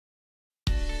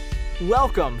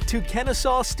Welcome to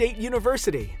Kennesaw State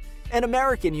University, an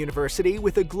American university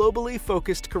with a globally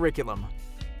focused curriculum.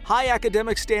 High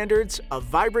academic standards, a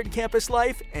vibrant campus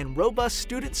life, and robust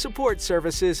student support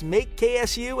services make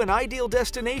KSU an ideal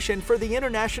destination for the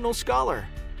international scholar.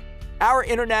 Our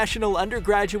international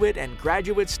undergraduate and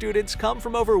graduate students come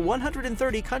from over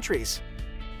 130 countries.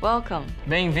 Welcome.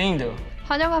 Bem-vindo.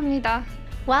 환영합니다.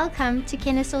 Welcome to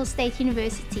Kennesaw State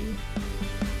University.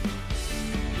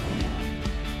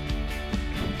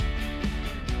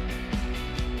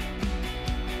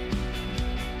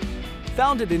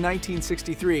 Founded in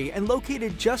 1963 and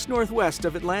located just northwest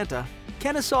of Atlanta,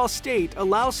 Kennesaw State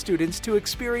allows students to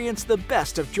experience the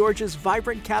best of Georgia's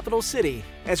vibrant capital city,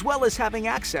 as well as having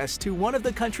access to one of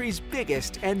the country's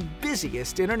biggest and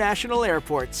busiest international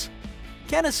airports.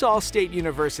 Kennesaw State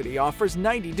University offers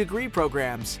 90-degree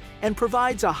programs and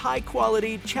provides a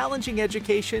high-quality, challenging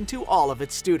education to all of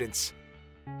its students.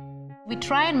 We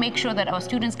try and make sure that our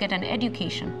students get an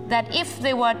education, that if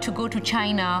they were to go to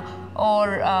China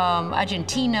or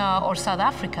Argentina or South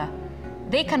Africa,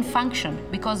 they can function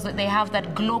because they have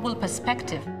that global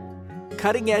perspective.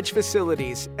 Cutting-edge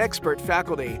facilities, expert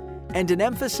faculty, and an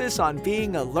emphasis on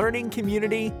being a learning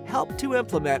community help to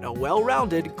implement a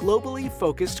well-rounded, globally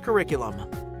focused curriculum.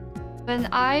 When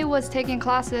I was taking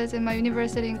classes in my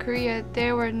university in Korea,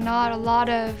 there were not a lot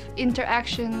of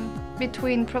interaction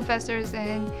between professors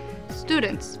and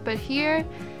students. But here,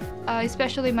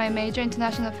 especially my major,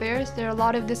 international affairs, there are a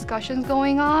lot of discussions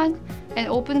going on and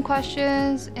open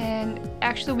questions, and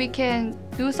actually we can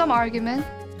do some argument.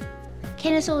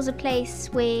 Kennesaw is a place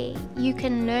where you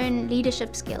can learn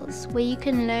leadership skills, where you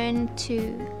can learn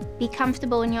to be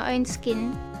comfortable in your own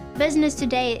skin. Business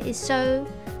today is so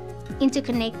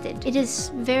interconnected. It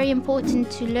is very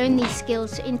important to learn these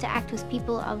skills, to interact with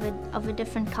people of a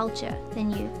different culture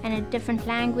than you and a different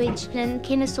language, and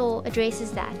Kennesaw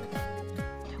addresses that.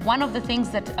 One of the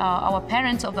things that our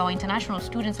parents of our international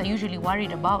students are usually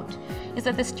worried about is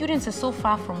that the students are so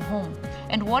far from home.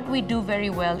 And what we do very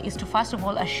well is to first of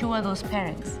all assure those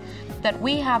parents that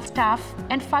we have staff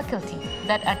and faculty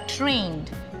that are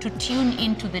trained to tune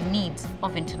into the needs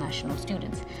of international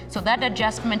students. So that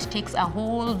adjustment takes a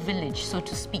whole village, so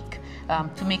to speak,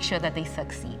 to make sure that they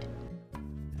succeed.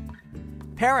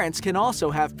 Parents can also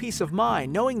have peace of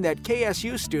mind knowing that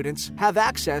KSU students have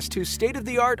access to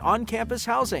state-of-the-art on-campus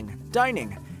housing,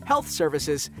 dining, health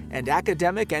services, and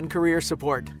academic and career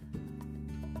support.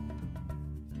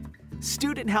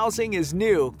 Student housing is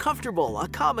new, comfortable,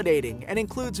 accommodating, and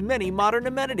includes many modern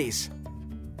amenities.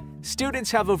 Students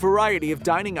have a variety of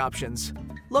dining options.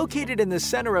 Located in the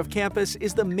center of campus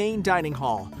is the main dining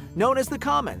hall, known as the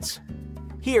Commons.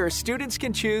 Here, students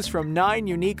can choose from 9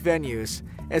 unique venues,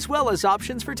 as well as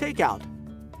options for takeout.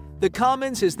 The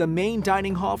Commons is the main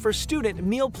dining hall for student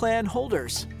meal plan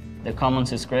holders. The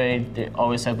Commons is great. They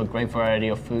always have a great variety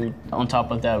of food. On top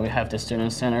of that, we have the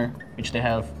Student Center, which they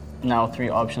have now 3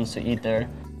 options to eat there.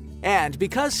 And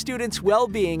because students'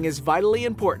 well-being is vitally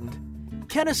important,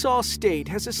 Kennesaw State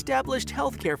has established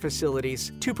healthcare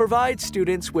facilities to provide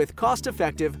students with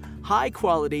cost-effective,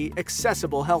 high-quality,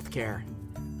 accessible healthcare.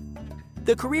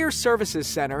 The Career Services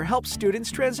Center helps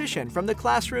students transition from the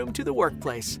classroom to the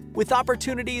workplace, with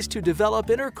opportunities to develop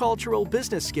intercultural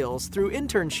business skills through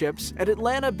internships at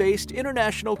Atlanta-based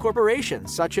international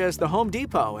corporations such as the Home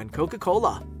Depot and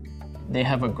Coca-Cola. They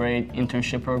have a great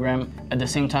internship program. At the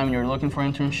same time you're looking for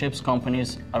internships,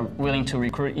 companies are willing to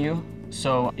recruit you,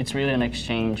 so it's really an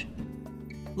exchange.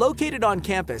 Located on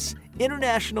campus,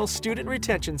 International Student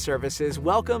Retention Services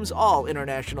welcomes all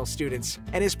international students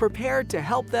and is prepared to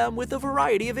help them with a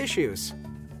variety of issues.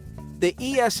 The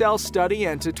ESL Study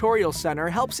and Tutorial Center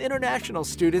helps international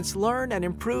students learn and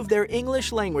improve their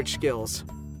English language skills.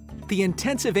 The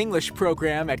Intensive English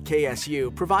program at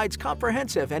KSU provides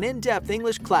comprehensive and in-depth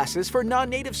English classes for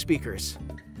non-native speakers.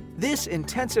 This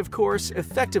intensive course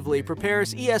effectively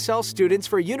prepares ESL students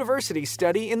for university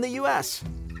study in the U.S.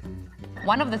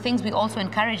 One of the things we also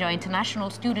encourage our international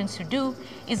students to do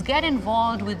is get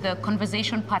involved with the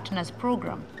Conversation Partners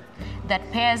program that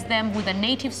pairs them with a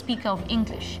native speaker of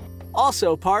English.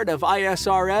 Also part of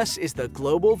ISRS is the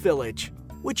Global Village,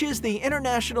 which is the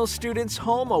international students'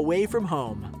 home away from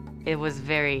home. It was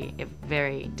very,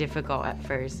 very difficult at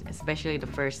first, especially the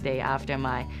first day after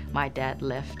my dad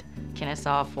left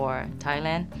Kennesaw for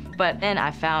Thailand. But then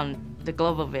I found the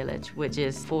Global Village, which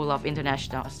is full of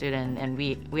international students, and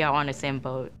we are on the same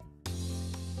boat.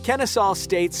 Kennesaw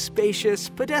State's spacious,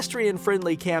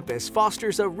 pedestrian-friendly campus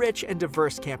fosters a rich and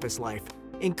diverse campus life,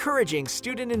 encouraging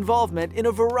student involvement in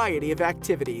a variety of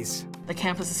activities. The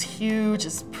campus is huge,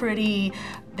 it's pretty.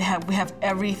 We have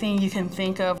everything you can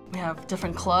think of. We have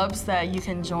different clubs that you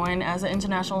can join as an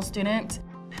international student.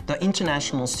 The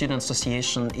International Student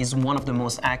Association is one of the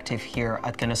most active here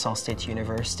at Kennesaw State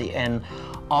University and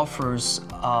offers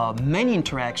many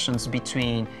interactions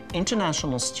between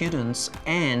international students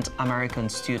and American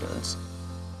students.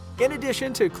 In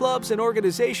addition to clubs and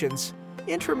organizations,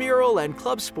 intramural and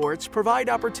club sports provide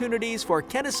opportunities for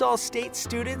Kennesaw State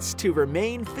students to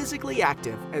remain physically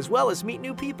active as well as meet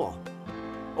new people.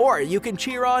 Or you can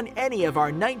cheer on any of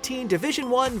our 19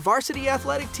 Division I varsity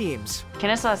athletic teams.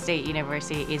 Kennesaw State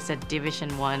University is a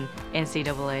Division I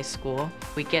NCAA school.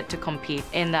 We get to compete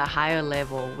in the higher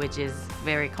level, which is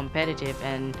very competitive,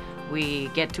 and we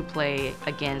get to play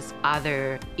against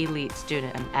other elite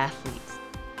student and athletes.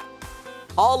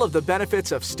 All of the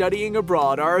benefits of studying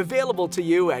abroad are available to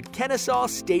you at Kennesaw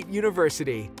State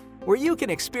University, where you can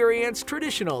experience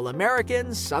traditional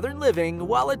American Southern living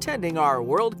while attending our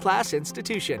world-class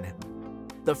institution.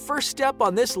 The first step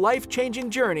on this life-changing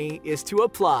journey is to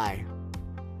apply.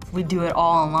 We do it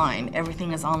all online.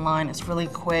 Everything is online. It's really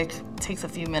quick. It takes a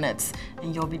few minutes,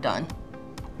 and you'll be done.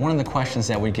 One of the questions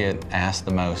that we get asked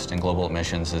the most in global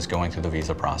admissions is going through the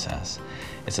visa process.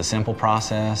 It's a simple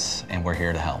process, and we're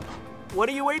here to help. What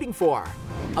are you waiting for?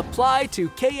 Apply to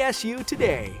KSU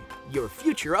today. Your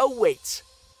future awaits.